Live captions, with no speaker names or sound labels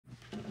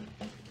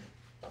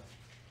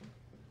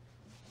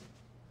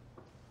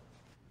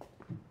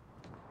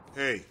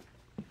Hey,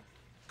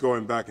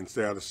 going back and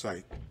stay out of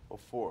sight.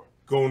 What for?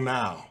 Go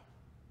now.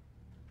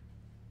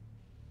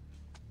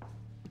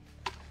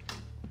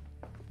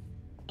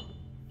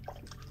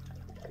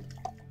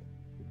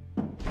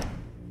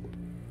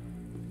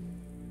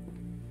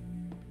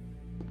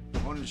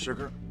 Morning,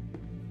 sugar.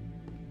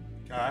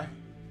 Kai?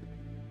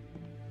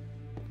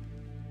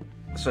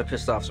 So I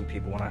pissed off some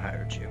people when I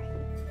hired you.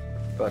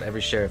 But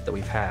every sheriff that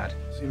we've had,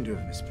 Seem to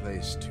have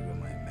misplaced two of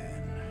my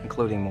men.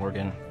 including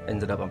Morgan,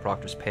 ended up on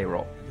Proctor's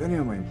payroll. If any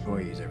of my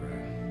employees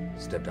ever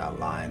stepped out of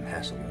line,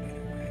 hassled in any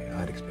way,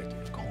 I'd expect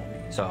you to call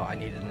me. So I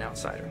needed an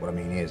outsider. What I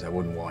mean is, I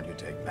wouldn't want you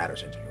to take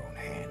matters into your own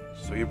hands.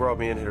 So you brought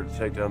me in here to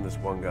take down this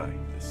one guy,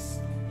 this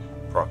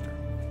Proctor.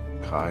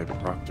 Kai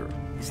Proctor.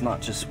 He's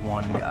not just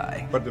one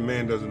guy. But the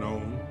man doesn't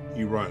own,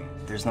 he runs.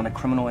 There's not a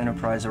criminal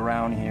enterprise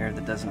around here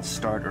that doesn't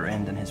start or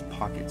end in his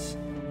pockets.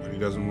 When he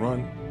doesn't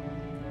run,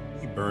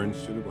 he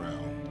burns to the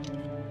ground.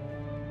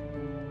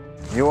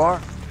 You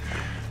are?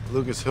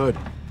 Lucas Hood,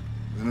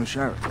 the new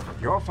sheriff.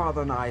 Your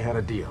father and I had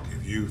a deal.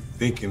 If you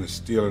thinking of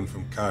stealing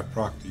from Kai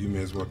Proctor, you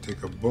may as well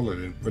take a bullet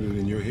and put it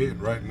in your head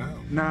right now.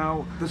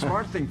 Now, the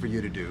smart thing for you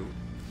to do,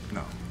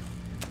 no,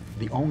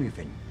 the only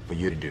thing for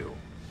you to do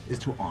is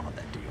to honor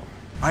that deal.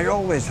 I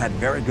always had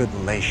very good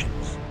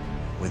relations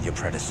with your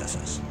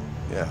predecessors.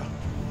 Yeah,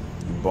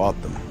 you bought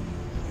them.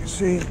 You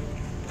see,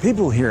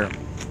 people here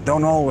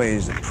don't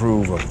always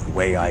approve of the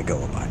way I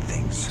go about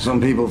things. Some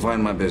people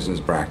find my business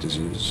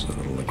practices a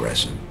little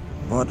aggressive.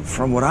 But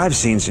from what I've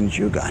seen since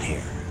you got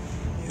here,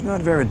 you're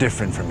not very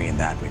different from me in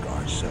that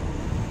regard, so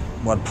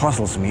what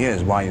puzzles me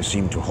is why you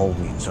seem to hold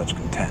me in such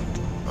contempt.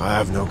 I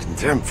have no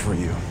contempt for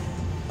you.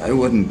 I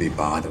wouldn't be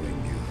bothering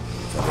you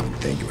if I didn't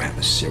think you have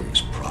a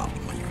serious problem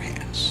on your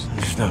hands. I'm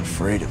just not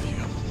afraid of you.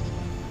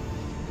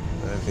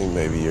 I think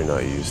maybe you're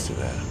not used to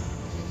that.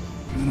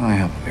 You and I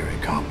have a very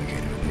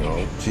complicated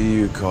relationship. Do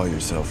you call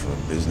yourself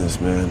a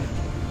businessman?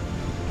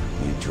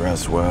 You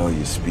dress well,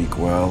 you speak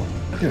well.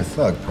 You're a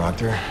thug,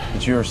 Proctor.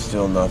 But you're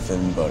still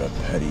nothing but a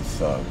petty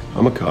thug.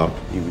 I'm a cop.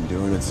 You've been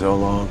doing it so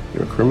long.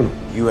 You're a criminal.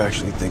 You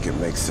actually think it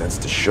makes sense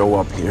to show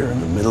up here in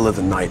the middle of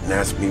the night and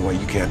ask me why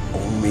you can't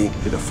own me?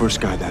 You're the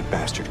first guy that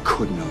bastard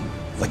couldn't own.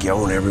 Like you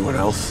own everyone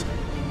else?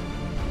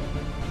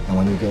 And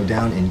when you go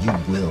down, and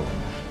you will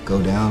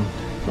go down,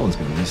 no one's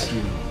gonna miss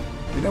you.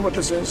 You know what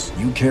this is?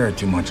 You care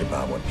too much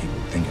about what people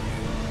think of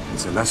you.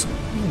 It's a lesson.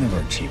 You'll never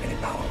achieve any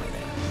power like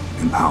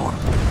that. In power.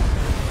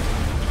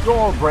 You're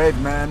all brave,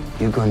 man.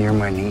 You go near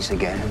my niece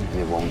again, and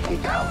it won't be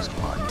cow's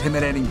blood.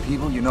 Intimidating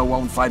people you know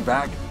won't fight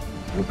back.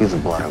 It'll be the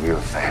blood of your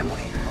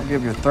family. I'll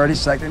give you 30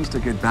 seconds to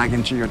get back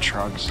into your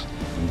trucks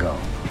and go.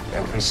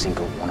 Every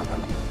single one of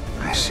them.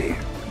 I see.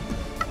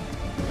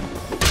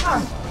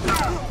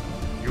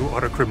 You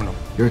are a criminal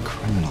You're a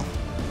criminal.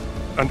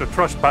 and a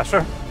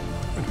trespasser,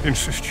 and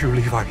insist you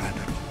leave our land.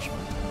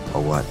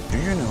 Or what? Do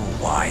you know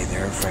why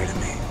they're afraid of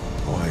me?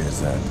 Why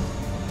is that?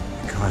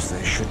 Because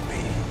they should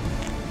be.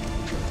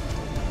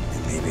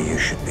 And maybe you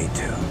should be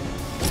too.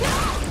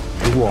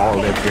 You all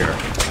live here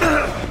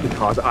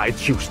because I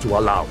choose to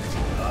allow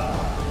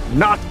it.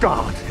 Not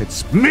God,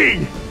 it's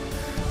me.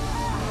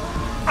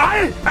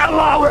 I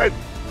allow it.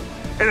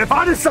 And if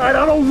I decide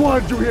I don't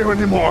want you here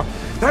anymore,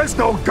 there's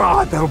no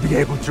God that'll be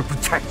able to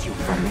protect you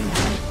from me.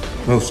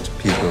 Most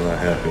people are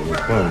happy with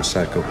one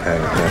psychopath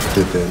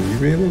after them. You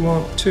really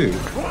want two.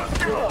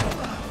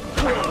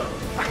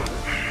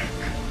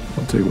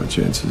 I'll take my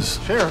chances.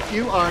 Sheriff,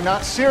 you are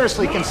not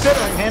seriously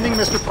considering handing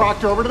Mr.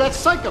 Proctor over to that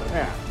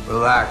psychopath.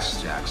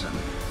 Relax, Jackson.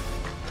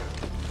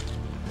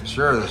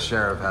 Sure, the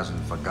sheriff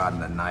hasn't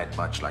forgotten a night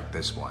much like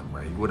this one,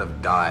 where he would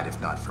have died if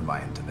not for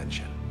my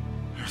intervention.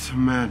 There's a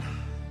man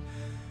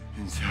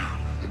in town.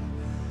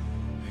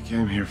 They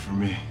came here for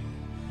me.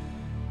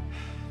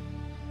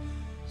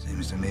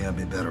 Seems to me I'd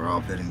be better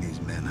off letting these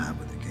men have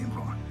what they came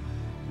for.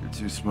 You're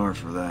too smart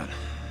for that.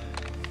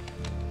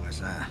 Why's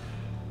that?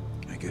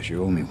 I guess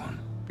you owe me one.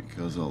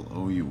 Because I'll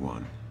owe you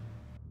one.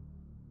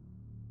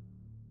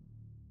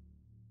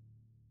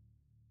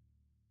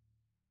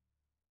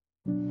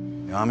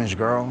 The Amish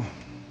girl,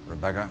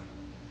 Rebecca.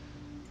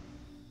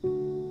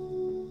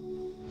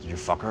 Did you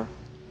fuck her?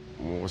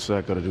 What's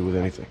that got to do with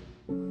anything?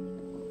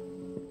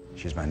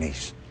 She's my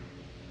niece.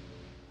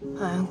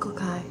 Hi, Uncle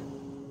Kai.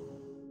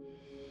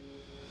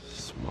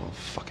 Small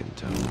fucking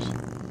toes.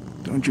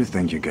 Don't you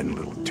think you're getting a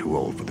little too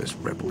old for this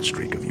rebel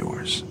streak of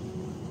yours?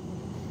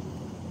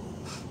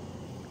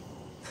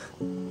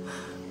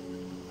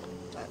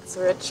 That's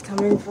rich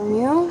coming from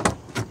you.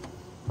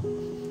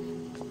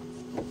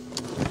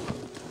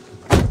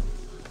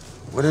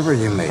 Whatever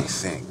you may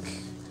think,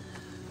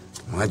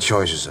 my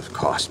choices have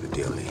cost me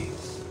dearly.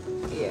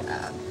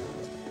 Yeah,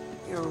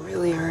 you're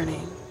really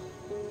hurting.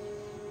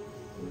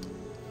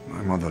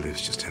 My mother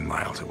lives just 10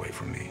 miles away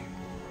from me.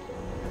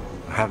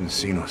 I haven't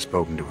seen or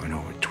spoken to her in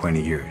over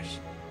 20 years.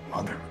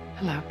 Mother.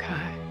 Hello,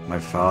 Kai. My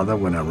father,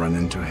 when I run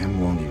into him,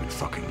 won't even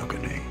fucking look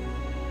at me.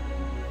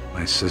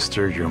 My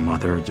sister, your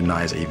mother,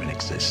 denies I even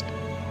exist.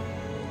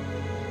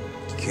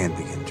 You can't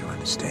begin to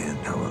understand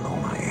how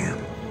alone I am.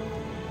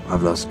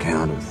 I've lost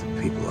count of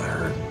the people I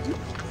hurt,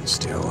 And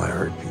still, I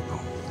hurt people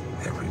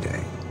every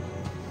day.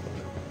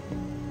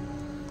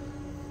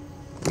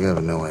 You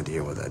have no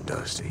idea what that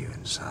does to you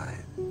inside.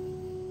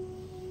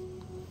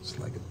 It's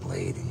like a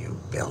blade in your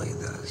belly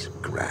that has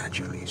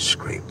gradually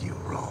scraped you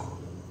raw.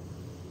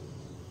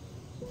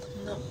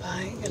 I'm not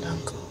buying it,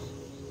 Uncle.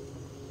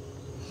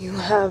 You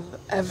have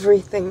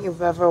everything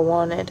you've ever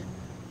wanted.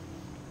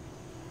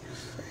 You're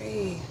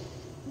free.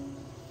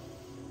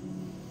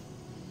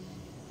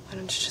 Why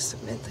don't you just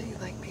admit that you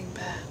like being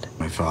bad?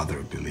 My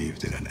father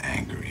believed in an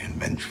angry and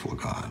vengeful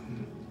God.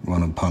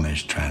 One who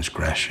punished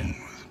transgression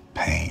with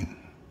pain.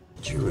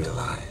 Did you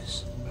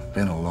realize I've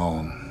been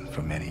alone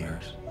for many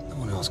years? No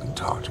one else can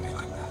talk to me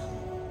like that.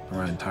 For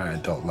my entire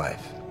adult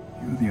life.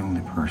 You're the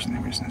only person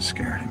who isn't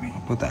scared of me.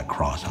 I'll put that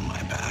cross on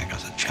my back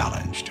as a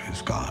challenge to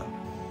his God.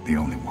 The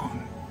only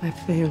one. I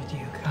failed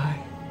you, Kai.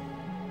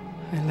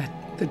 I let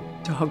the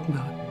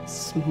dogma of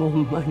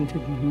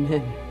small-minded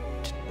men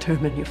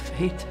determine your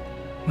fate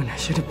when I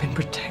should have been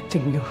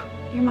protecting you.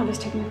 Your mother's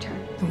taking a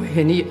turn. The way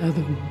any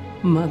other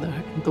mother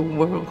in the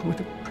world would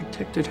have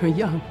protected her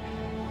young.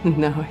 And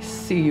now I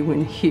see you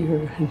in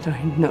here, and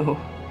I know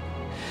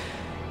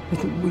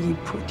that we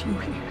put you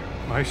here.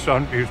 My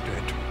son is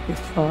dead. Your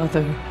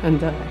father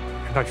and I.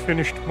 And I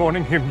finished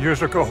mourning him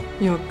years ago.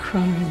 Your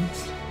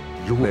crimes,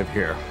 You live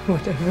here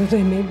whatever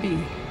they may be,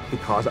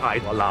 because I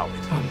allow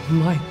it. are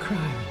my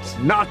crimes.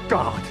 Not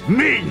God.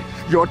 Me,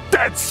 your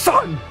dead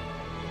son!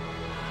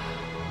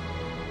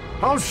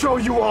 I'll show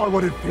you all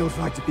what it feels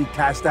like to be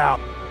cast out.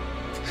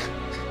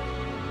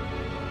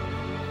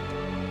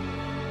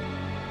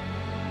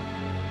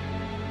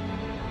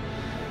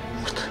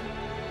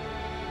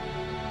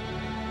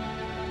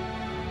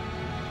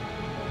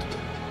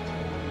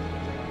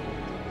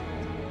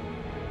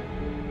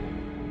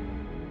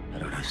 I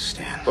don't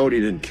understand. Bodhi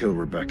didn't kill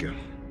Rebecca.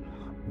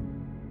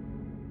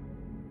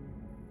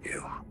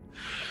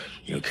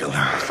 You killed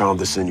her. I found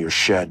this in your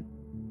shed.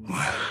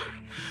 What?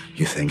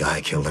 You think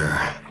I killed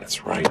her?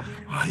 That's right.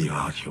 Are you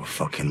out your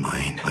fucking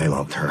mind? I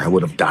loved her. I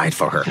would have died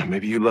for her. Yeah,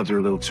 maybe you loved her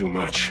a little too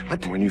much.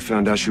 What? When you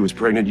found out she was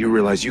pregnant, you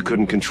realized you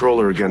couldn't control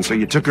her again, so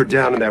you took her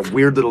down in that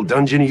weird little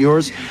dungeon of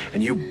yours,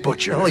 and you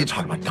butchered her. What are you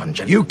talking about,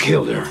 dungeon? You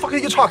killed her. What the fuck are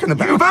you talking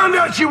about? You found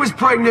out she was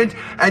pregnant,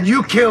 and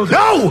you killed her.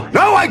 No!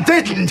 No, I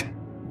didn't!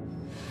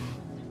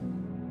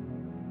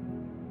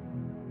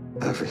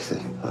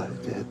 Everything I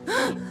did,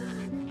 I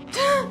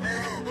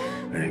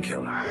didn't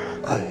kill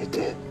her. I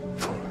did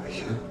for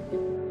you.